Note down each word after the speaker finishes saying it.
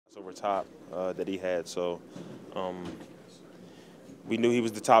over top that he had. So we knew he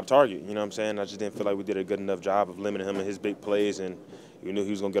was the top target, you know what I'm saying? I just didn't feel like we did a good enough job of limiting him in his big plays, and we knew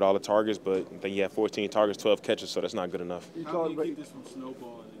he was going to get all the targets, but I think he had 14 targets, 12 catches, so that's not good enough. How do you keep this from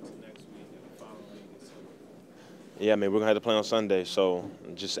snowballing into next week and the following week? Yeah, I mean, we're going to have to play on Sunday, so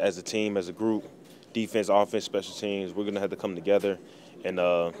just as a team, as a group, defense, offense, special teams, we're going to have to come together and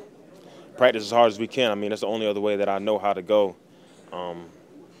practice as hard as we can. I mean, that's the only other way that I know how to go.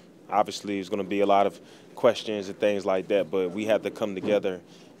 Obviously, there's going to be a lot of questions and things like that, but we have to come together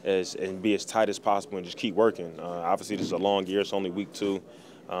and be as tight as possible and just keep working. Obviously, this is a long year. It's only week 2.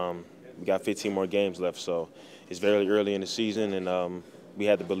 We got 15 more games left, so it's very early in the season, and we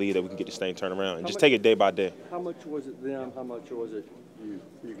have to believe that we can get this thing turned around and just take it day by day. How much was it them? How much was it you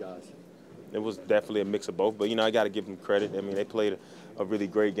guys? It was definitely a mix of both, but, you know, I got to give them credit. I mean, they played a really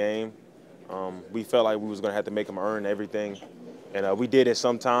great game. We felt like we was going to have to make them earn everything, and we did it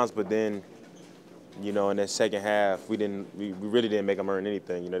sometimes, but then, you know, in that second half, we really didn't make them earn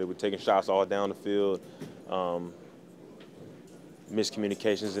anything. You know, they were taking shots all down the field,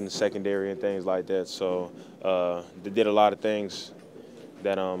 miscommunications in the secondary and things like that. So they did a lot of things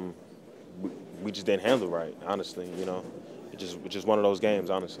that we just didn't handle right, honestly, you know. It's just one of those games,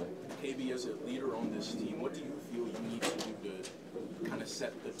 honestly. KB, as a leader on this team, what do you feel you need to do to kind of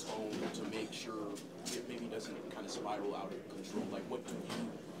set the tone to make sure it maybe doesn't kind of spiral out of control? Like,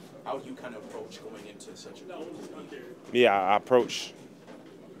 how do you kind of approach going into such a difficult week? Yeah, I approach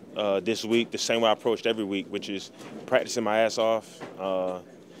this week the same way I approached every week, which is practicing my ass off,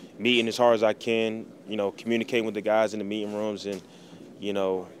 meeting as hard as I can, you know, communicating with the guys in the meeting rooms, and, you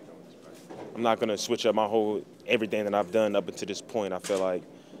know, I'm not going to switch up everything that I've done up until this point. I feel like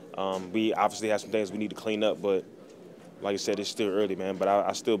we obviously have some things we need to clean up, but like I said, it's still early, man. But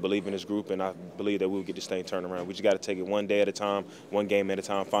I still believe in this group, and I believe that we'll get this thing turned around. We just got to take it one day at a time, one game at a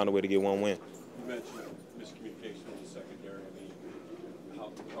time, find a way to get one win. You mentioned miscommunication in the secondary. I mean,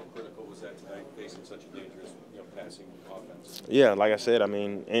 how critical was that tonight, facing such a dangerous, passing offense? Yeah, like I said, I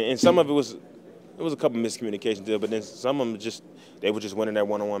mean, and some of it was a couple of miscommunications there, but then some of them they were just winning their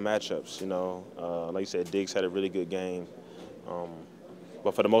one-on-one matchups. You know, like you said, Diggs had a really good game,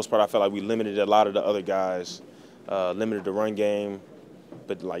 but for the most part, I felt like we limited a lot of the other guys. Limited the run game,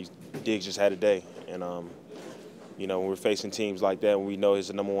 but like Diggs just had a day. And, you know, when we're facing teams like that, when we know he's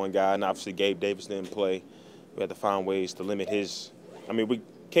the #1 guy, and obviously Gabe Davis didn't play, we have to find ways to limit his. I mean, we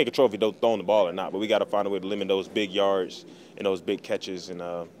can't control if he's throwing the ball or not, but we got to find a way to limit those big yards and those big catches. And,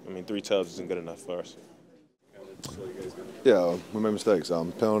 I mean, 3 tubs isn't good enough for us. Yeah, we made mistakes.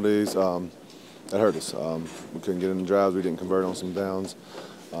 Penalties, that hurt us. We couldn't get in the drives. We didn't convert on some downs.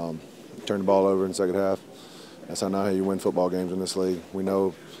 Turned the ball over in the second half. That's not how you win football games in this league. We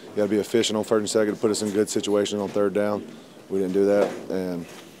know you got to be efficient on 1st and 2nd to put us in good situations on 3rd down. We didn't do that, and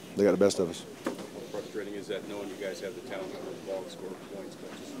they got the best of us. How frustrating is that, knowing you guys have the talent to move the ball and score points, but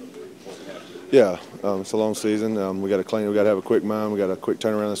just wasn't happening? Yeah, it's a long season. We got to have a quick mind. We got a quick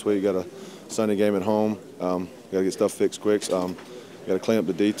turnaround this week. We got a Sunday game at home. Got to get stuff fixed quick. Got to clean up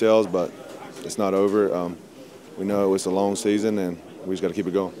the details, but it's not over. We know it was a long season, and we just got to keep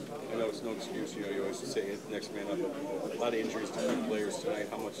it going. I know it's no excuse. You know, you always say it, next man up. A lot of injuries to key players tonight.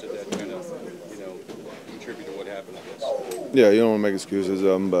 How much did that kind of, contribute to what happened, I guess? Yeah, you don't want to make excuses,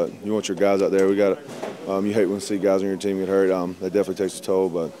 but you want your guys out there. We got. You hate when you see guys on your team get hurt. That definitely takes a toll,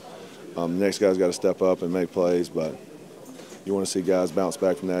 but the next guy's got to step up and make plays. But you want to see guys bounce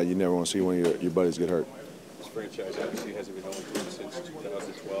back from that. You never want to see one of your buddies get hurt. This franchise obviously hasn't been on since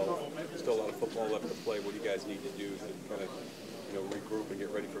 2012. Still a lot of football left to play. What do you guys need to do to kind of, regroup and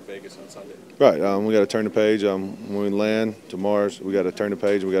get ready for Vegas on Sunday? Right. We got to turn the page. When we land to Mars, we got to turn the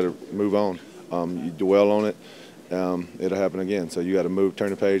page. We got to move on. You dwell on it, it'll happen again. So you got to turn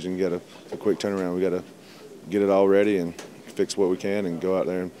the page, and get a quick turnaround. We got to get it all ready and fix what we can, and go out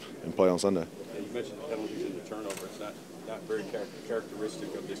there and play on Sunday. And you mentioned the penalties and the turnover. It's not very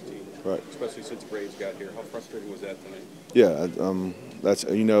characteristic of this team, right? Especially since Braves got here. How frustrating was that tonight? Yeah,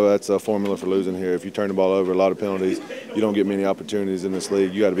 that's a formula for losing here. If you turn the ball over, a lot of penalties, you don't get many opportunities in this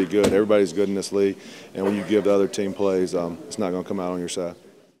league. You got to be good. Everybody's good in this league, and when you give the other team plays, it's not going to come out on your side.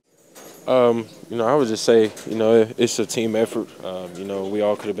 I would just say, it's a team effort. We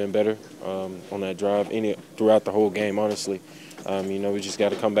all could have been better on that drive throughout the whole game, honestly. We just got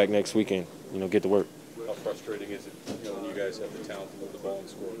to come back next week and, get to work. How frustrating is it, when you guys have the talent to move the ball and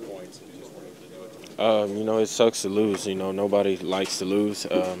score points, and you just weren't able to do it? It sucks to lose. Nobody likes to lose,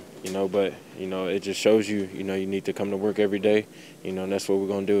 but, it just shows you, you need to come to work every day, and that's what we're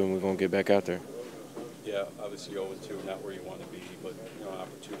going to do, and we're going to get back out there. Yeah, obviously 0-2, not where you want to be, but, an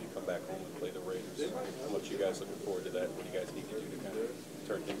opportunity to come back home and play the Raiders. How much you guys looking forward to that? What do you guys need to do to kind of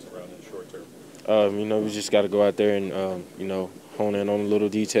turn things around? term? You know, we just got to go out there and, you know, hone in on the little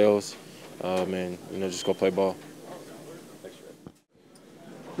details and, you know, just go play ball.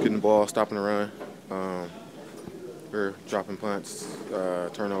 Getting the ball, stopping the run, we're dropping punts,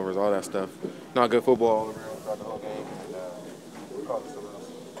 turnovers, all that stuff. Not good football all around throughout the whole game. And, we called it something else.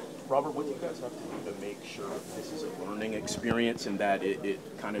 Robert, what do you guys have to do to make sure this is a learning experience and that it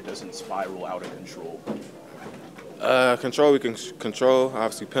kind of doesn't spiral out of control? Control, we can control,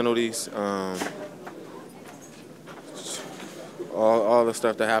 obviously penalties, all the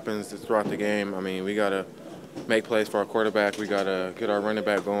stuff that happens throughout the game. I mean, we got to make plays for our quarterback. We got to get our running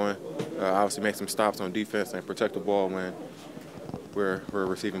back going, obviously make some stops on defense and protect the ball when we're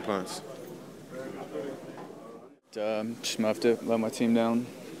receiving punts. Just muffed it, let my team down.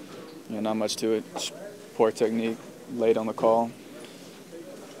 You know, not much to it. Just poor technique, late on the call.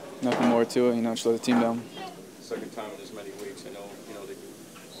 Nothing more to it, you know, just let the team down. Second time in as many weeks. I know,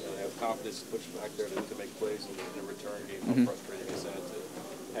 they have confidence to push back there to make plays in the return game. How frustrating is that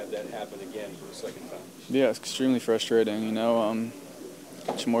to have that happen again for the second time? Yeah, it's extremely frustrating, you know.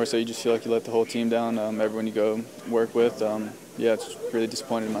 It's more so you just feel like you let the whole team down, everyone you go work with. Yeah, it's really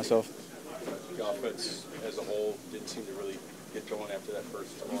disappointed in myself. The offense as a whole didn't seem to really get going after that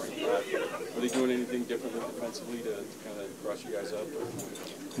first scoring drive. Are they doing anything differently defensively to kind of brush you guys up?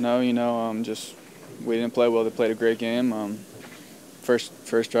 No, you know, just we didn't play well. They played a great game. First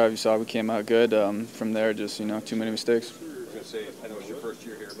drive you saw we came out good. From there, just, you know, too many mistakes. I was going to say, I know it's your first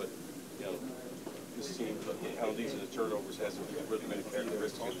year here, but, you know, this team, how these are the turnovers hasn't really been a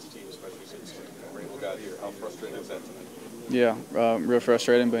characteristic of this team, especially since Randall got here. How frustrating was that tonight? Yeah, real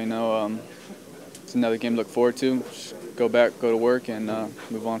frustrating, but, you know, it's another game to look forward to. Just go back, go to work, and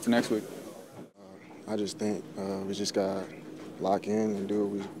move on for next week. I just think we just got to lock in and do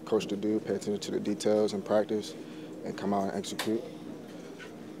what we coach to do, pay attention to the details in practice, and come out and execute.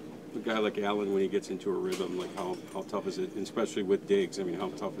 A guy like Allen, when he gets into a rhythm, like how tough is it, and especially with Diggs? I mean, how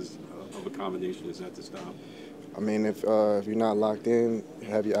tough of a combination is that to stop? I mean, if you're not locked in,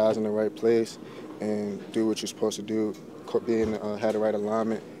 have your eyes in the right place, and do what you're supposed to do, have the right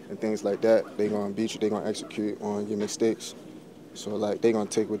alignment and things like that, they're gonna beat you. They're gonna execute on your mistakes. So like they're gonna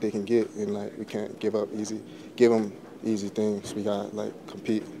take what they can get, and like we can't give them easy things. We gotta like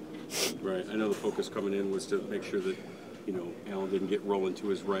compete. Right. I know the focus coming in was to make sure that, you know, Allen didn't get rolling to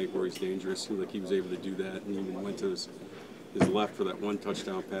his right where he's dangerous. It seemed like he was able to do that, and even went to his left for that one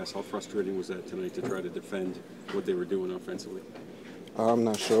touchdown pass. How frustrating was that tonight to try to defend what they were doing offensively? I'm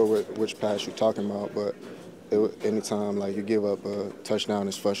not sure which pass you're talking about, but anytime like you give up a touchdown,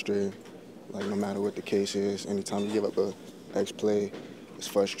 it's frustrating. Like no matter what the case is, anytime you give up a X play, it's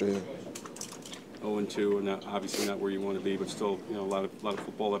frustrating. 0-2, and obviously not where you want to be, but still, you know, a lot of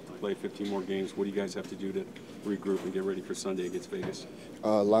football left to play. 15 more games. What do you guys have to do to regroup and get ready for Sunday against Vegas?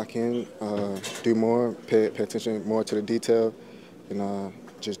 Lock in, do more, pay attention more to the detail, and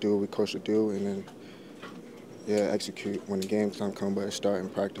just do what we coach to do, and then execute when the game time comes. But start in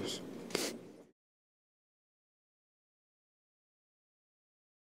practice.